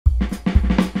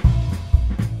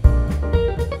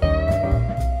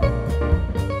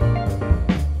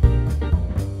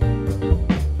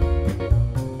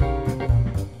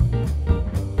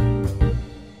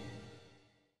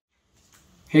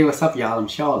Hey, what's up y'all? I'm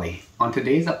Charlie. On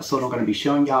today's episode, I'm going to be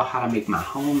showing y'all how to make my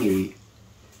homemade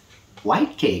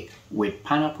white cake with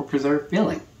pineapple preserve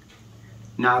filling.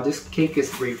 Now this cake is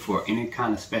great for any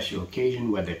kind of special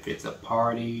occasion, whether if it's a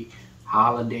party,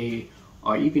 holiday,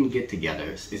 or even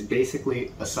get-togethers. It's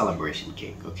basically a celebration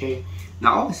cake, okay?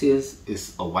 Now all this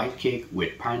is a white cake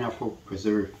with pineapple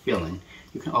preserve filling.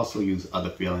 You can also use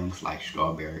other fillings like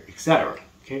strawberry, etc.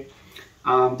 Okay?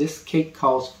 This cake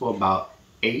calls for about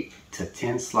 8 to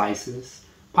 10 slices,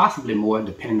 possibly more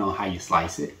depending on how you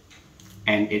slice it,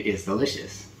 and it is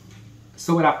delicious.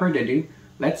 So without further ado,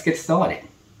 let's get started.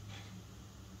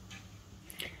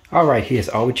 Alright, here's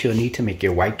all what you'll need to make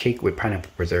your white cake with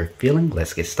pineapple preserve filling.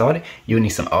 Let's get started. You'll need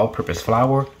some all-purpose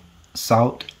flour,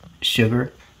 salt,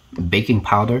 sugar, baking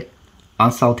powder,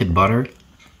 unsalted butter,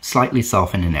 slightly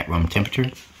softened at room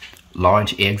temperature,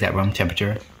 large eggs at room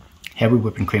temperature, heavy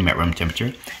whipping cream at room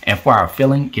temperature. And for our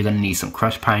filling, you're going to need some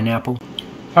crushed pineapple.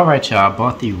 Alright y'all, I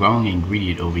bought the wrong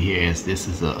ingredient over here as this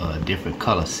is a different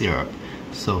color syrup.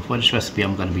 So for this recipe,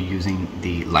 I'm going to be using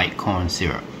the light corn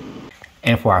syrup.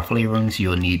 And for our flavorings,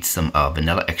 you'll need some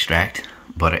vanilla extract,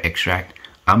 butter extract,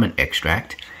 almond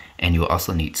extract, and you'll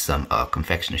also need some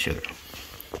confectioner sugar.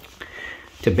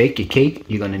 To bake your cake,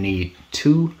 you're going to need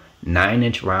 2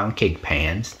 9-inch round cake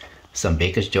pans, some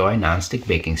Baker's Joy nonstick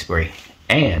baking spray,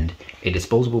 and a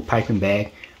disposable piping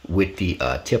bag with the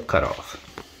tip cut off.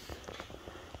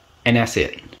 And that's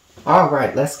it.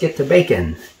 Alright, let's get to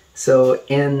baking. So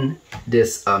in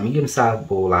this medium-sized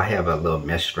bowl, I have a little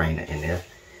mesh strainer in there.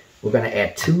 We're going to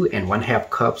add 2 1/2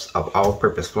 cups of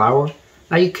all-purpose flour.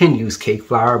 Now you can use cake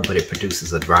flour, but it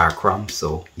produces a dry crumb,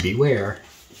 so beware.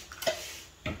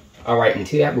 Alright, and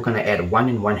to that we're going to add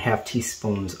 1 1/2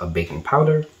 teaspoons of baking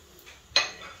powder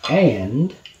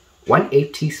and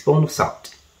 1/8 teaspoon of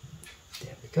salt.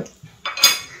 There we go.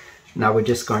 Now we're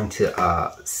just going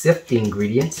to sift the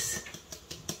ingredients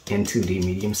into the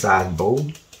medium-sized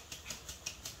bowl.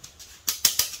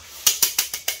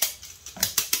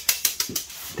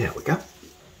 There we go.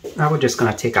 Now we're just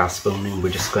going to take our spoon and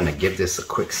we're just going to give this a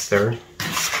quick stir.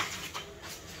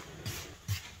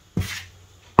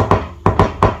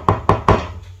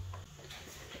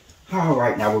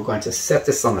 Alright, now we're going to set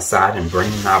this on the side and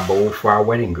bring in our bowl for our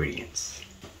wet ingredients.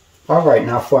 Alright,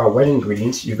 now for our wet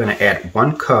ingredients, you're going to add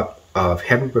 1 cup of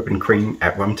heavy whipping cream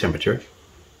at room temperature.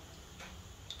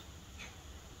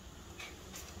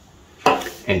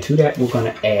 And to that, we're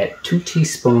going to add 2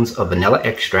 teaspoons of vanilla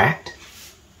extract,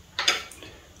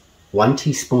 1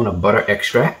 teaspoon of butter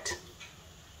extract,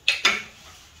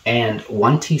 and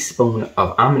 1 teaspoon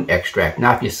of almond extract.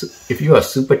 Now, if you're a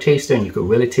super taster and you could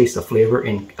really taste the flavor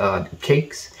in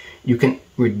cakes, you can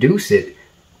reduce it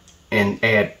and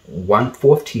add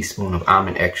 1/4 teaspoon of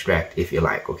almond extract if you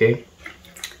like, okay?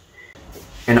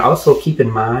 And also keep in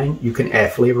mind, you can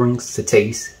add flavorings to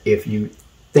taste. If you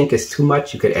think it's too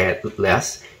much, you could add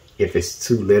less. If it's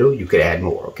too little, you could add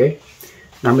more, okay?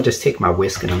 Now I'm going to just take my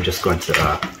whisk and I'm just going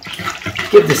to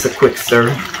give this a quick stir.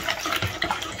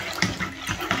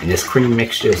 And this cream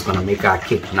mixture is going to make our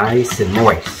cake nice and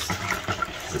moist.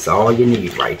 That's all you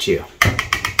need right here.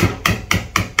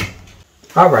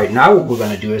 Alright, now what we're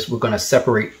going to do is we're going to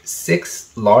separate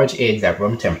 6 large eggs at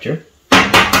room temperature.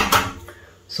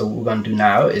 So what we're going to do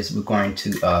now is we're going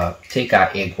to take our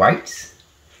egg whites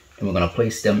and we're going to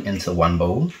place them into one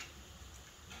bowl.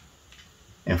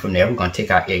 And from there we're going to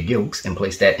take our egg yolks and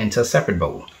place that into a separate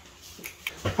bowl.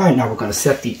 Alright, now we're going to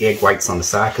set the egg whites on the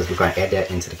side because we're going to add that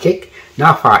into the cake.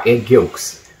 Now for our egg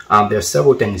yolks, there are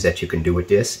several things that you can do with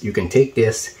this. You can take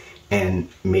this and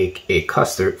make a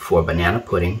custard for banana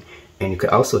pudding. And you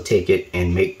could also take it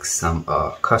and make some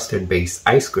custard-based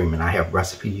ice cream. And I have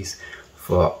recipes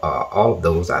for all of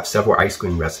those. I have several ice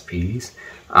cream recipes.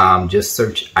 Just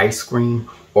search ice cream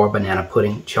or banana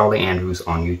pudding, Charlie Andrews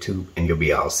on YouTube, and you'll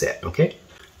be all set, okay?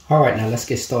 Alright, now let's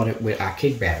get started with our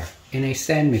cake batter. In a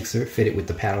stand mixer fitted with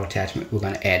the paddle attachment, we're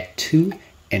going to add 2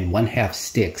 1/2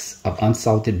 sticks of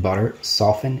unsalted butter,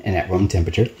 softened and at room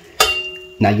temperature.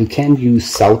 Now you can use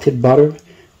salted butter,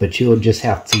 but you'll just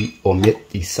have to omit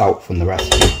the salt from the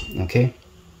recipe, okay?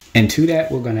 And to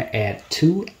that, we're going to add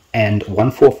 2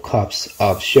 1/4 cups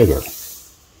of sugar.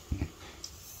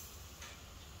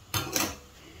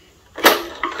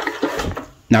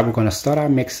 Now we're going to start our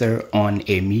mixer on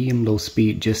a medium-low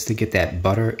speed just to get that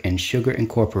butter and sugar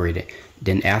incorporated.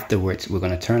 Then afterwards, we're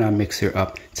going to turn our mixer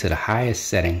up to the highest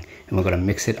setting and we're going to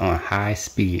mix it on high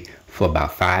speed for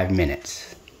about 5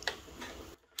 minutes.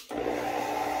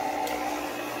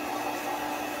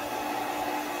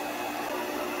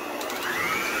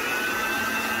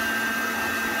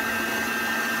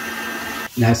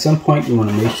 Now at some point you want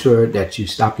to make sure that you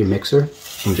stop your mixer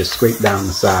and just scrape down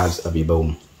the sides of your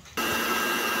bowl.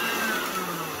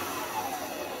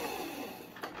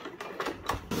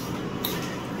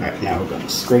 Alright, now we're going to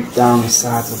scrape down the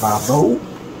sides of our bowl.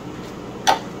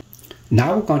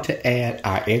 Now we're going to add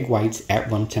our egg whites at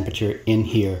room temperature in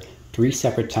here 3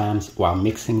 separate times while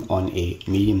mixing on a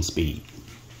medium speed.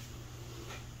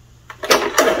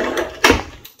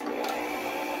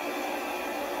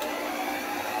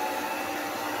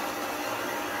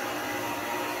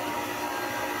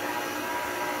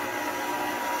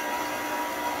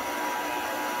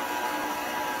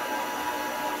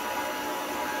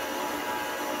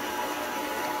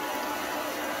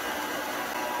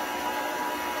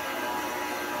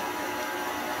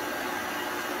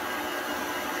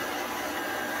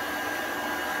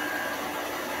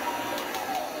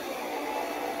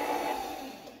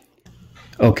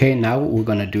 Okay, now what we're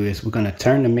going to do is we're going to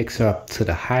turn the mixer up to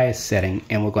the highest setting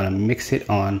and we're going to mix it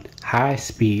on high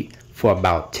speed for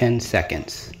about 10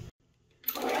 seconds.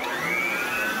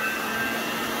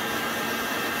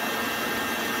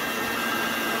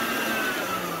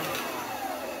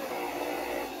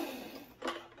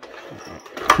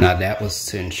 Now that was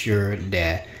to ensure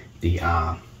that the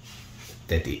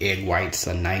egg whites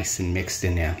are nice and mixed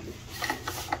in there.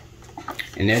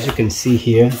 And as you can see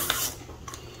here,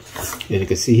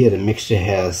 the mixture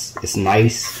is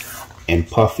nice and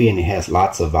puffy and it has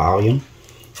lots of volume.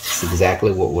 It's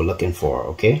exactly what we're looking for,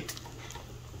 okay?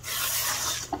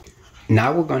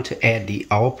 Now we're going to add the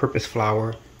all-purpose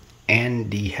flour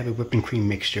and the heavy whipping cream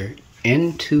mixture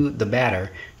into the batter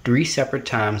 3 separate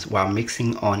times while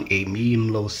mixing on a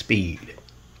medium-low speed.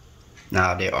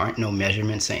 Now there aren't no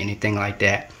measurements or anything like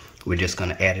that. We're just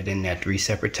going to add it in there 3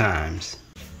 separate times.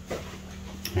 All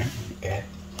right, add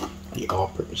the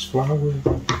all-purpose flour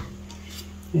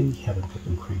and the heavy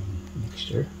whipping cream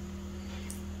mixture.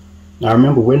 Now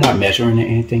remember, we're not measuring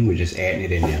anything, we're just adding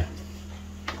it in there.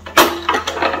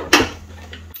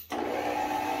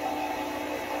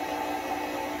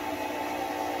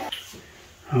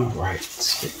 Alright,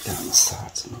 stick down the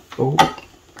sides of my bowl.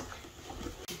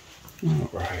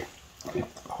 Alright,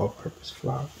 all-purpose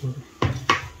flour, a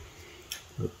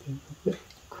little bit of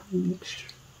whipped cream mixture.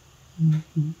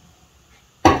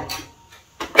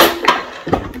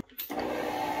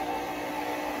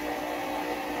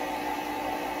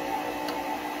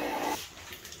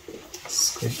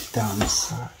 Scrape down the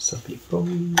sides of your bowl.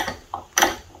 Now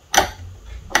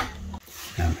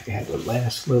I'm going to add the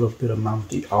last little bit amount of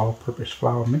the all-purpose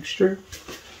flour mixture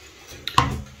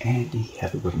and the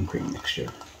heavy whipping cream mixture.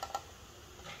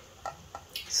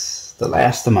 It's the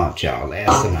last amount, y'all,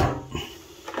 last amount.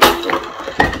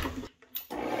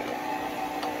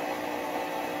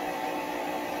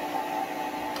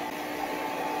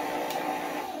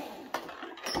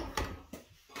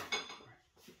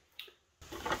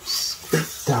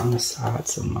 Down the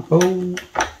sides of my bowl.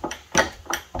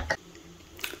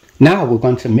 Now we're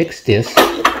going to mix this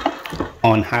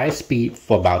on high speed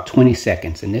for about 20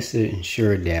 seconds, and this will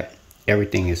ensure that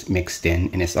everything is mixed in,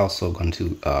 and it's also going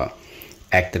to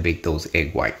activate those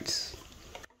egg whites.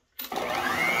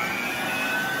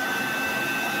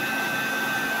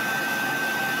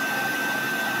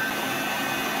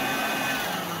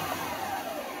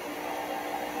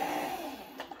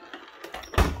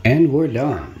 And we're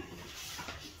done.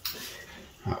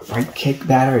 Our white cake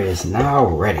batter is now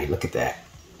ready. Look at that.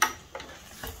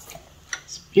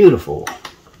 It's beautiful.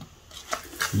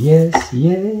 Yes,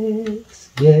 yes,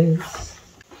 yes.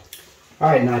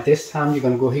 Alright, now at this time you're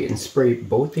going to go ahead and spray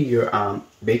both of your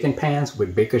baking pans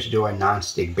with Baker's Joy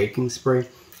non-stick baking spray.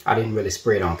 I didn't really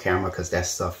spray it on camera because that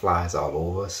stuff flies all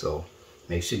over, so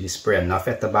make sure you spray enough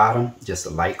at the bottom, just a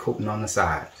light coating on the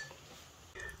sides.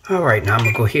 Alright, now I'm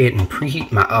going to go ahead and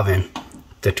preheat my oven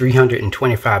to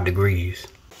 325 degrees.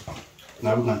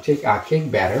 Now we're going to take our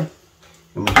cake batter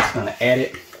and we're just going to add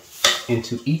it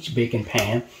into each baking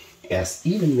pan as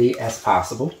evenly as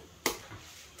possible.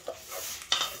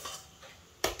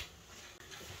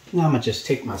 Now I'm going to just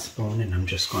take my spoon and I'm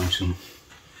just going to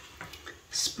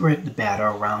spread the batter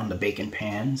around the baking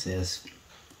pans as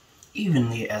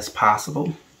evenly as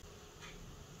possible.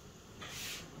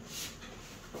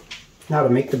 Now to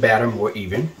make the batter more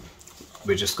even,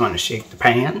 we're just going to shake the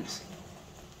pans.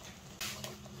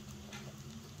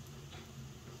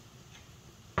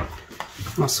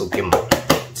 Also give them a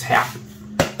tap.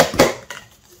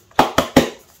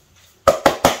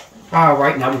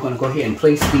 Alright, now we're going to go ahead and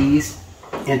place these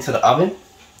into the oven.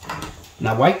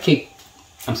 Now white cake,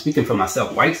 I'm speaking for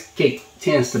myself, white cake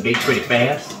tends to bake pretty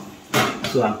fast.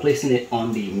 So I'm placing it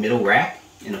on the middle rack.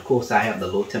 And of course I have the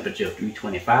low temperature of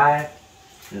 325.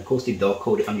 And of course the dull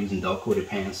coated, I'm using dull coated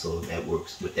pans, so that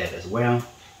works with that as well.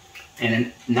 And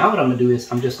then now what I'm gonna do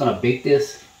is I'm just gonna bake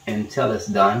this until it's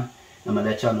done. I'm gonna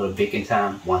let y'all know the baking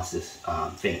time once it's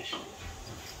finished.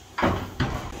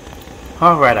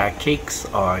 All right, our cakes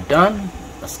are done.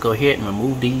 Let's go ahead and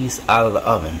remove these out of the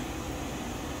oven.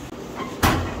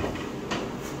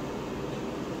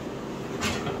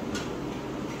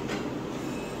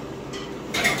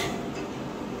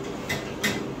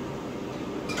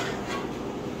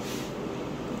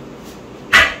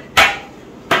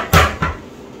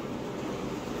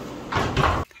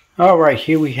 Alright,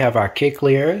 here we have our cake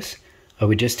layers.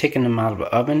 We're just taking them out of the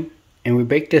oven, and we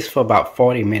bake this for about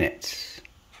 40 minutes.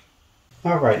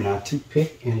 Alright, now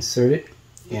toothpick inserted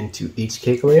into each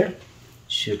cake layer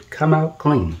should come out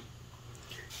clean.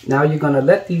 Now you're going to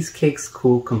let these cakes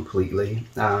cool completely.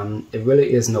 It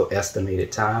really is no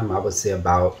estimated time. I would say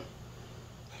about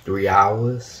 3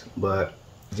 hours, but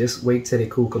just wait till they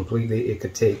cool completely. It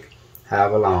could take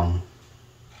however long.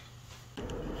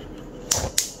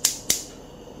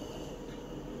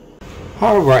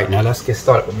 Alright, now let's get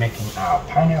started with making our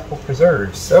pineapple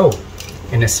preserves. So,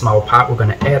 in this small pot, we're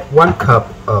going to add 1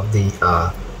 cup of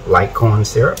the light corn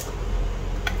syrup.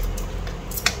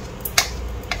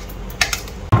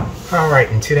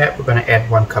 Alright, into that we're going to add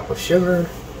 1 cup of sugar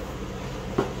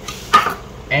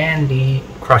and the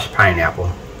crushed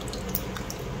pineapple.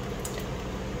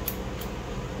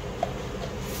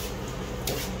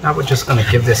 Now we're just going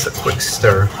to give this a quick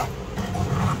stir.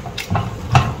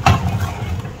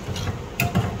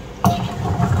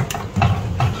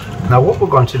 Now what we're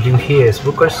going to do here is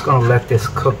we're just going to let this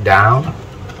cook down,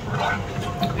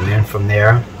 and then from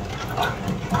there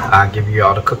I'll give you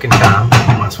all the cooking time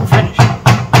once we're finished.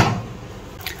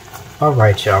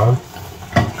 Alright y'all,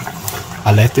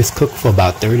 I let this cook for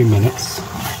about 30 minutes,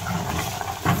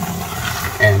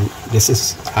 and this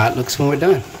is how it looks when we're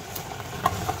done.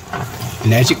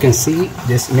 And as you can see,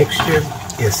 this mixture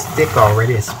is thick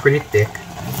already. It's pretty thick,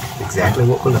 exactly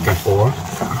what we're looking for.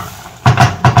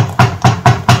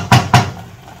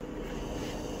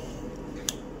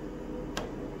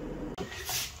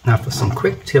 Now for some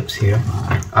quick tips here,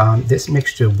 this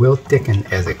mixture will thicken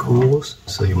as it cools,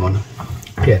 so you want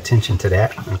to pay attention to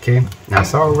that, okay? Now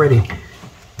it's already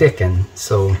thickened,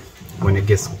 so when it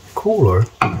gets cooler,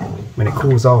 when it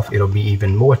cools off, it'll be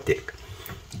even more thick.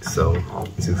 So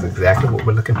this is exactly what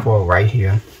we're looking for right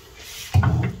here.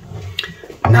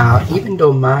 Now even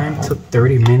though mine took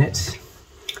 30 minutes,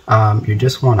 you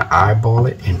just want to eyeball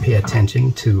it and pay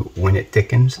attention to when it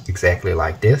thickens, exactly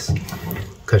like this.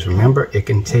 Because remember, it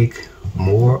can take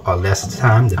more or less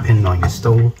time depending on your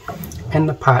stove and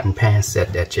the pot and pan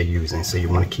set that you're using. So you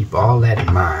want to keep all that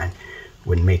in mind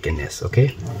when making this,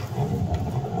 okay?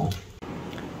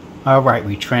 Alright,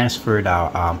 we transferred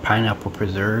our pineapple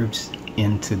preserves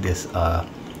into this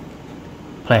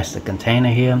plastic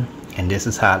container here, and this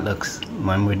is how it looks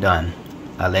when we're done.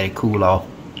 I let it cool off,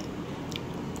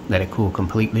 let it cool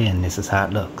completely, and this is how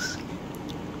it looks.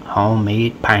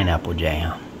 Homemade pineapple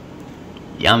jam.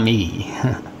 Yummy.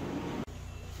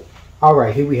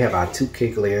 Alright, here we have our 2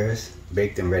 cake layers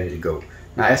baked and ready to go.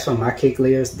 Now as for my cake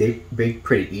layers, they bake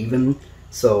pretty even,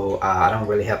 so I don't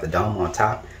really have the dome on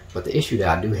top. But the issue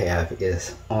that I do have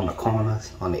is on the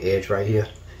corners, on the edge right here.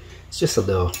 It's just a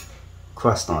little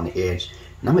crust on the edge.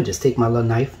 And I'm going to just take my little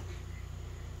knife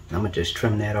and I'm going to just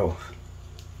trim that off.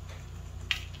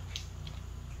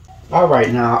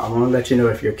 Alright, now I want to let you know,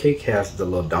 if your cake has the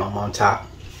little dome on top,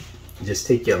 just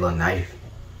take your little knife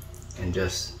and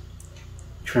just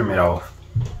trim it off,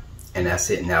 and that's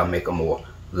it. And that'll make a more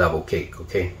level cake,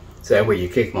 okay? So that way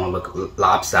your cake won't look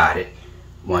lopsided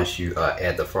once you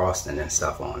add the frosting and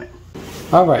stuff on it.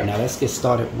 Alright, now let's get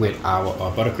started with our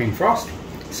buttercream frosting.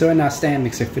 So in our stand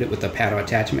mixer fitted with a paddle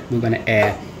attachment, we're going to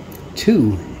add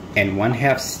 2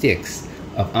 1/2 sticks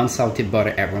of unsalted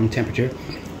butter at room temperature.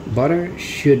 Butter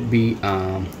should be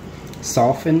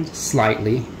softened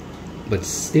slightly, but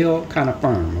still kind of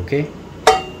firm, okay?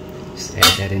 Just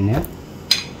add that in there.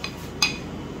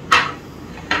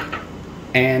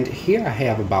 And here I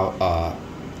have about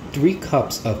 3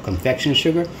 cups of confection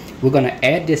sugar. We're going to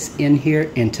add this in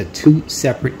here into 2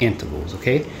 separate intervals,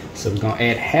 okay? So we're going to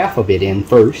add half of it in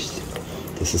first.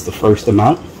 This is the first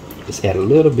amount. Just add a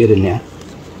little bit in there.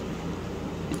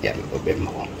 Add a little bit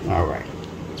more. All right.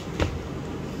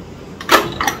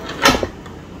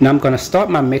 Now I'm going to start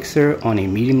my mixer on a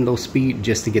medium-low speed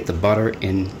just to get the butter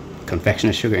and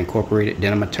confectioner sugar incorporated.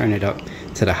 Then I'm going to turn it up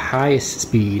to the highest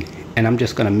speed, and I'm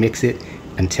just going to mix it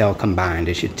until combined.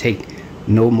 It should take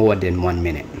no more than 1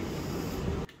 minute.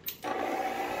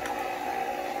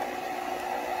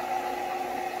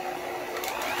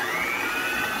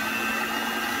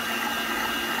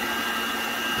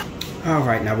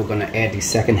 Alright, now we're going to add the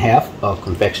second half of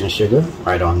confection sugar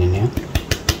right on in there.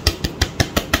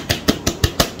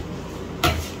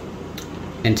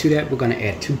 And to that, we're going to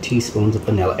add 2 teaspoons of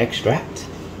vanilla extract,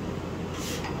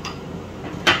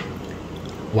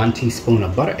 1 teaspoon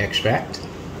of butter extract,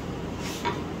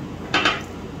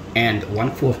 and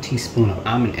 1/4 teaspoon of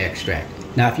almond extract.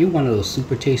 Now, if you're one of those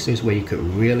super tasters where you could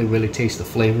really taste the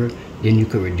flavor, then you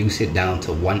could reduce it down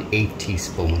to 1/8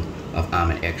 teaspoon of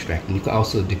almond extract. And you could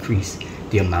also decrease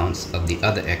the amounts of the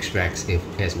other extracts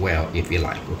as well if you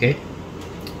like, okay?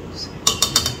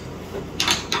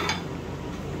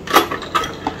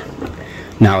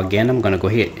 Now again, I'm going to go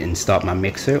ahead and start my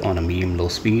mixer on a medium-low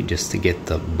speed just to get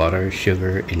the butter,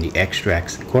 sugar, and the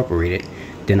extracts incorporated.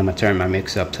 Then I'm going to turn my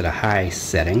mixer up to the high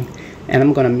setting, and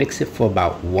I'm going to mix it for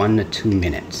about 1 to 2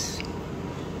 minutes.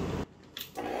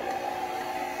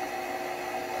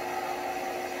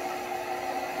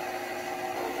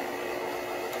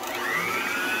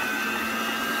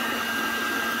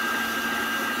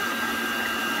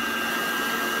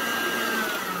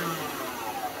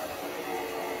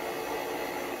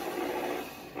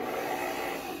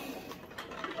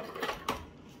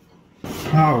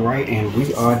 Alright, and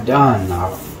we are done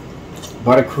now.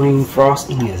 Buttercream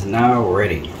frosting is now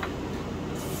ready.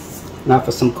 Now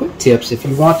for some quick tips, if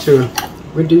you want to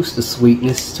reduce the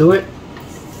sweetness to it,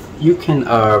 you can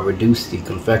reduce the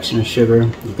confectioner sugar.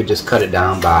 You could just cut it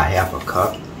down by 1/2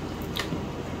 cup.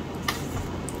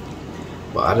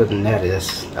 But other than that,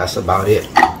 that's about it.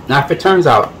 Now if it turns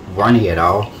out runny at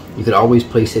all, you could always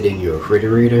place it in your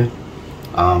refrigerator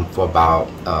for about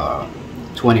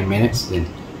 20 minutes.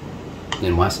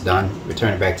 Then once done,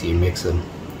 return it back to your mixer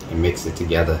and mix it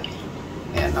together,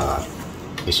 and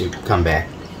it should come back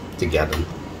together.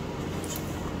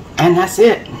 And that's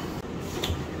it.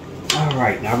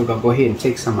 Alright, now we're going to go ahead and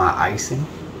take some of our icing,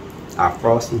 our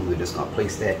frosting. We're just going to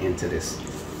place that into this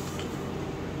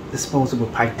disposable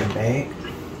piping bag.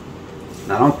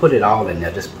 Now don't put it all in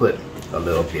there, just put a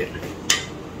little bit.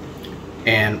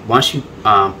 And once you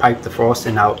pipe the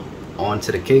frosting out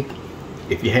onto the cake,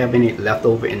 if you have any left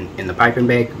over in the piping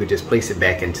bag, you could just place it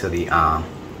back into the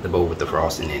bowl with the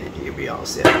frosting in it. You'll be all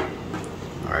set.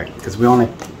 Alright, because we're only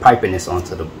piping this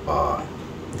onto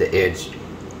the edge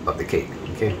of the cake.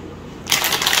 Okay.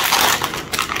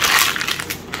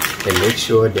 And make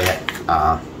sure that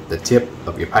the tip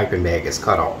of your piping bag is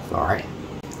cut off. Alright.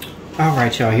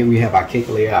 Alright, y'all, here we have our cake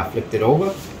layer. I flipped it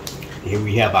over. Here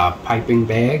we have our piping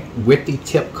bag with the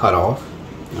tip cut off.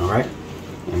 Alright.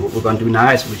 And what we're going to do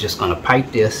now is we're just going to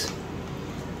pipe this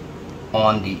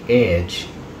on the edge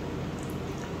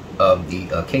of the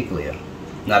cake layer.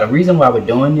 Now the reason why we're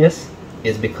doing this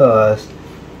is because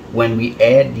when we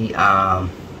add the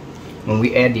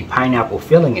pineapple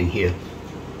filling in here,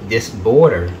 this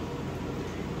border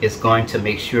is going to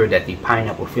make sure that the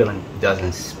pineapple filling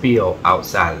doesn't spill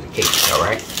outside of the cake. All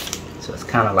right, so it's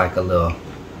kind of like a little,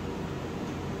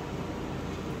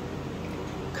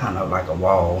 kind of like a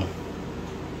wall.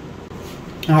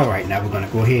 Alright, now we're going to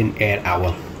go ahead and add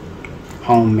our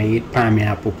homemade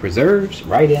pineapple preserves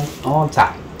right in on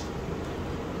top.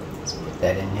 Let's put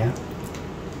that in here.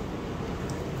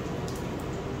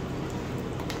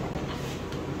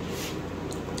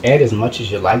 Add as much as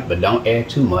you like, but don't add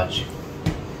too much.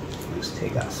 Let's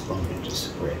take our spoon and just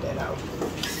spread that out.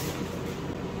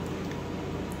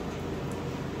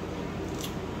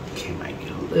 Okay, might get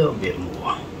a little bit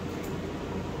more.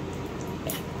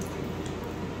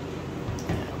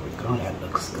 Oh, that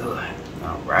looks good.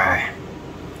 All right.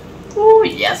 Oh,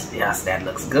 yes, that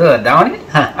looks good, don't it?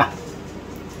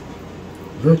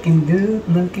 Looking good,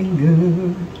 looking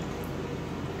good.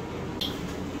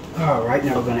 All right,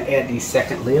 now we're going to add the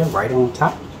second layer right on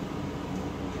top.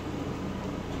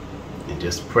 And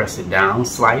just press it down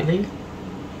slightly.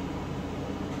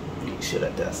 Make sure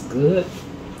that that's good.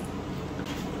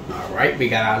 All right, we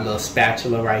got our little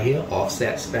spatula right here,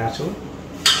 offset spatula.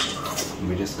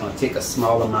 We're just going to take a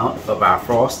small amount of our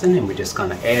frosting and we're just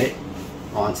going to add it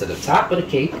onto the top of the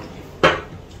cake.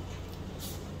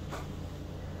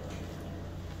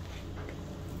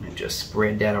 And just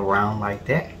spread that around like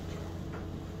that.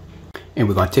 And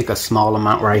we're going to take a small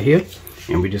amount right here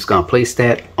and we're just going to place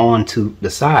that onto the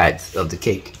sides of the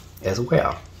cake as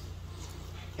well.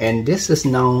 And this is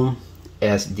known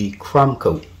as the crumb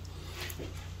coat.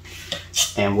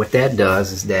 And what that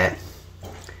does is that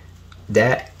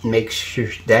makes sure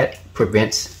that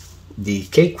prevents the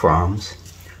cake crumbs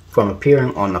from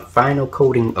appearing on the final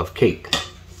coating of cake.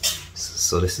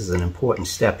 So this is an important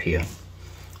step here.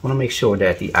 I want to make sure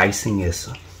that the icing is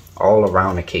all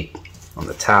around the cake, on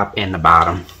the top and the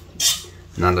bottom.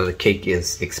 None of the cake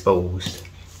is exposed.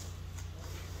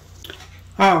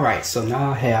 Alright, so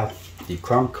now I have the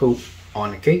crumb coat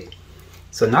on the cake.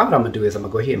 So now what I'm gonna do is I'm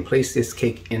gonna go ahead and place this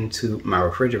cake into my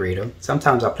refrigerator.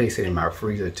 Sometimes I place it in my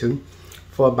freezer too,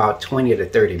 for about 20 to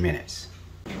 30 minutes.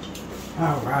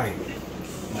 All right,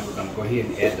 now we're gonna go ahead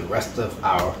and add the rest of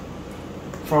our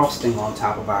frosting on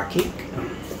top of our cake.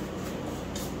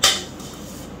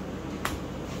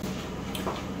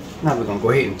 Now we're gonna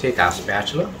go ahead and take our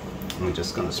spatula and we're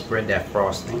just gonna spread that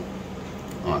frosting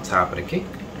on top of the cake.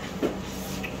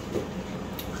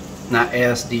 Now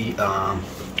as the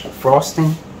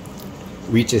frosting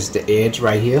reaches the edge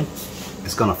right here,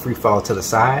 it's gonna free fall to the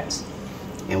sides,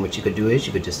 and what you could do is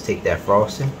you could just take that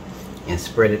frosting and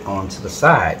spread it onto the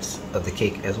sides of the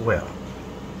cake as well,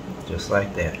 just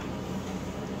like that.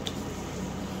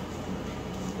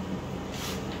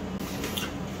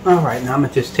 Alright, now I'm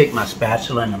gonna just take my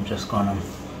spatula and I'm just gonna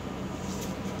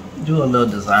do a little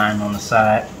design on the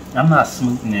side. I'm not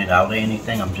smoothing it out or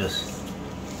anything, I'm just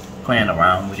playing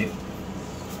around with it.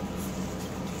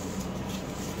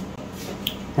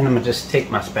 And I'm going to just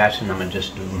take my spatula and I'm going to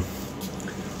just do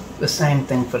the same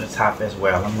thing for the top as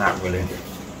well. I'm not really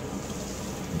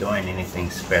doing anything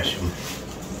special.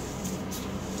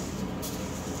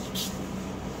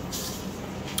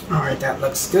 Alright, that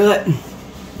looks good.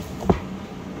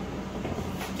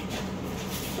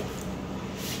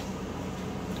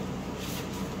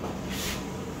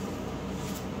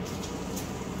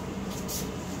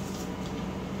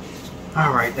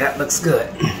 Alright, that looks good.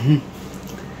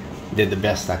 Did the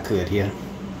best I could here.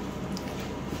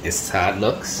 This is how it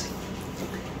looks.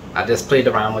 I just played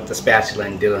around with the spatula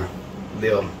and did a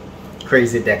little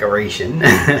crazy decoration.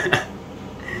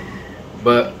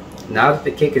 But now that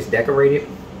the cake is decorated,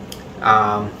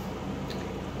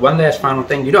 one last final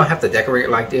thing, you don't have to decorate it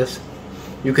like this.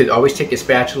 You could always take your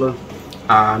spatula,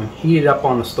 heat it up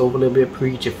on the stove a little bit,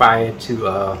 preheat your fire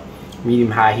to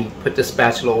medium-high heat, put the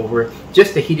spatula over it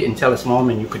just to heat it until it's warm,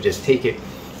 and you could just take it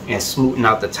and smoothen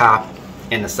out the top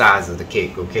and the sides of the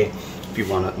cake, okay, if you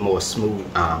want a more smooth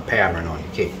pattern on your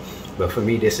cake. But for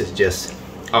me, this is just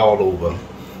all over,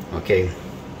 okay.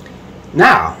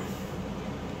 Now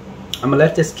I'm gonna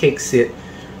let this cake sit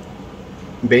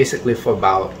basically for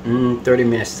about 30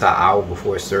 minutes to an hour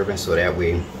before serving, so that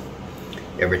way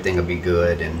everything will be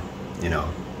good, and you know,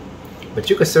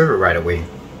 but you can serve it right away,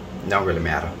 don't really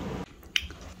matter.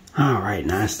 All right,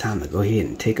 now it's time to go ahead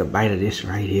and take a bite of this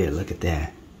right here. Look at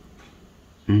that.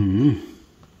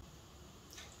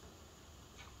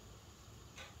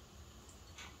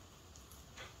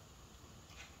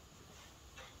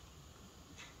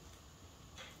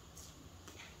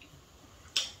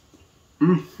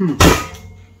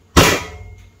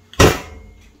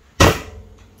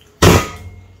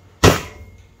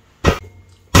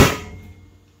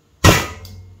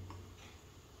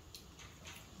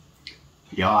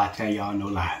 Y'all, I tell y'all no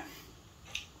lie.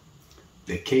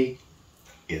 The cake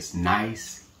is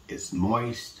nice, it's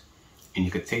moist, and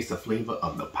you can taste the flavor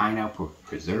of the pineapple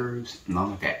preserves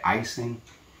along with that icing.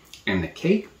 And the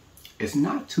cake is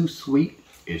not too sweet,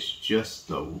 it's just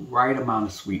the right amount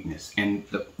of sweetness. And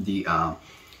the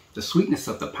sweetness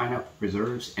of the pineapple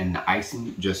preserves and the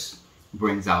icing just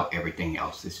brings out everything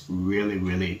else. It's really,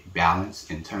 really balanced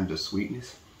in terms of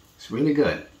sweetness. It's really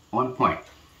good, on point.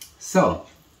 So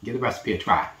give the recipe a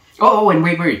try. Oh, and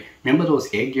wait. Remember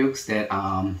those egg yolks that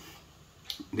I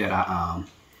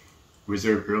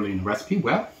reserved early in the recipe?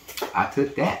 Well, I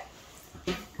took that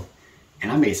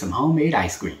and I made some homemade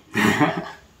ice cream.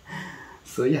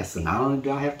 So yeah, so not only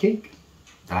do I have cake,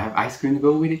 but I have ice cream to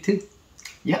go with it too.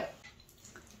 Yep.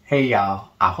 Hey y'all,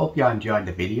 I hope y'all enjoyed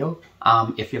the video.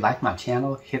 If you like my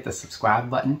channel, hit the subscribe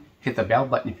button. Hit the bell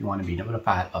button if you want to be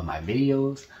notified of my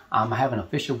videos. I have an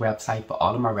official website for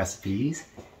all of my recipes,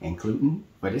 including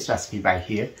for this recipe right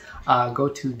here. Go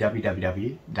to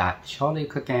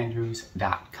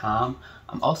www.charliethecookandrews.com.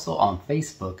 I'm also on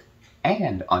Facebook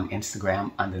and on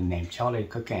Instagram under the name Charlie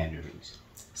Cook Andrews.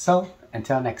 So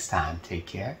until next time, take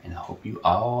care, and I hope you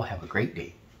all have a great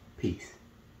day. Peace.